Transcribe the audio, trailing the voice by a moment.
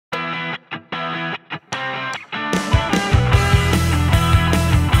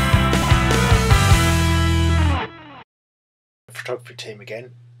photography team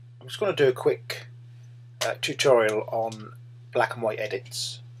again. I'm just going to do a quick tutorial on black and white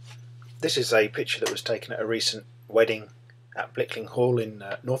edits. This is a picture that was taken at a recent wedding at Blickling Hall in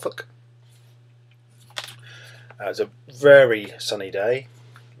Norfolk. It was a very sunny day,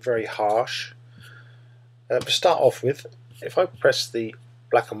 very harsh. To start off with, if I press the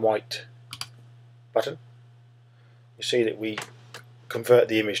black and white button, you see that we convert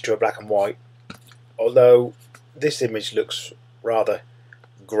the image to a black and white, although this image looks rather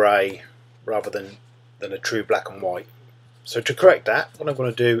grey rather than a true black and white. So to correct that, what I'm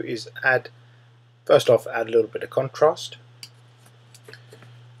going to do is first off add a little bit of contrast.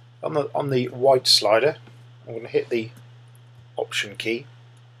 On the white slider, I'm going to hit the option key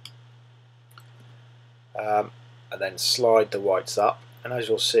and then slide the whites up, and as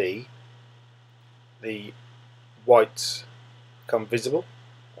you'll see, the whites become visible.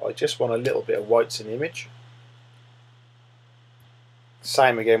 I just want a little bit of whites in the image.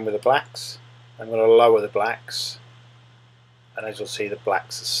 Same again with the blacks. I'm going to lower the blacks, and as you'll see, the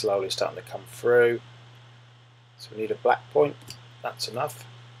blacks are slowly starting to come through. So we need a black point. That's enough.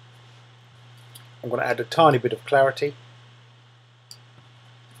 I'm going to add a tiny bit of clarity.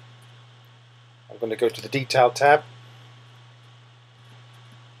 I'm going to go to the detail tab,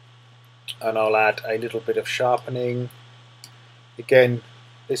 and I'll add a little bit of sharpening. Again,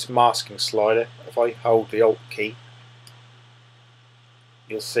 this masking slider, if I hold the Alt key,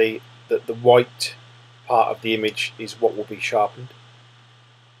 you'll see that the white part of the image is what will be sharpened.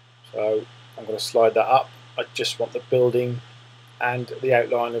 So I'm going to slide that up. I just want the building and the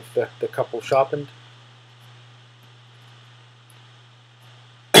outline of the couple sharpened.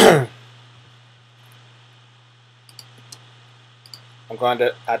 I'm going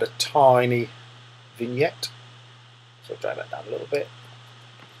to add a tiny vignette, so drag that down a little bit.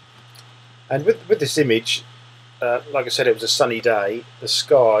 And with this image, like I said, it was a sunny day. The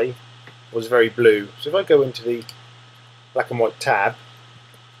sky was very blue. So if I go into the black and white tab,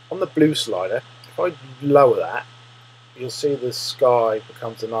 on the blue slider, if I lower that, you'll see the sky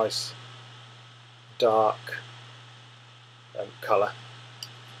becomes a nice dark colour.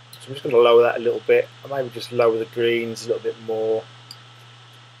 So I'm just going to lower that a little bit. I maybe just lower the greens a little bit more.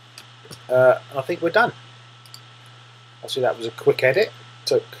 And I think we're done. Obviously that was a quick edit. It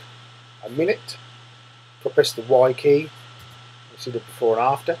took a minute. If I press the Y key, you see the before and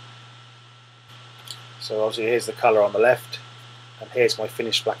after. So obviously here's the colour on the left, and here's my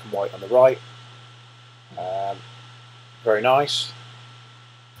finished black and white on the right. Very nice.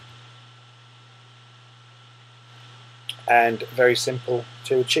 And very simple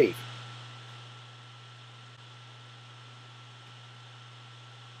to achieve.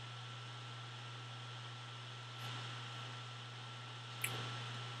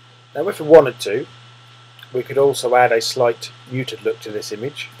 Now if we wanted to, we could also add a slight muted look to this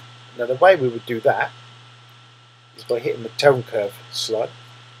image. Now the way we would do that is by hitting the tone curve slide.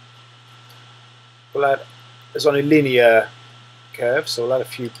 We'll add, there's only linear curve, so we'll add a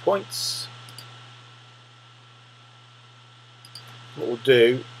few points. What we'll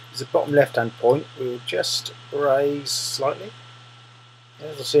do is the bottom left hand point we will just raise slightly.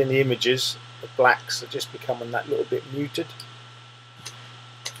 As you'll see in the images, the blacks are just becoming that little bit muted.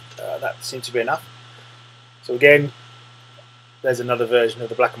 That seems to be enough. So again, there's another version of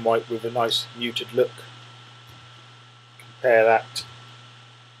the black and white with a nice muted look. Compare that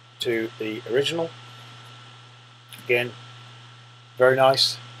to the original. Again, very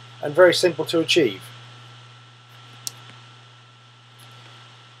nice and very simple to achieve.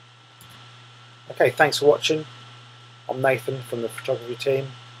 Okay, thanks for watching. I'm Nathan from the photography team.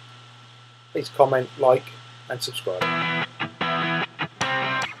 Please comment, like and subscribe.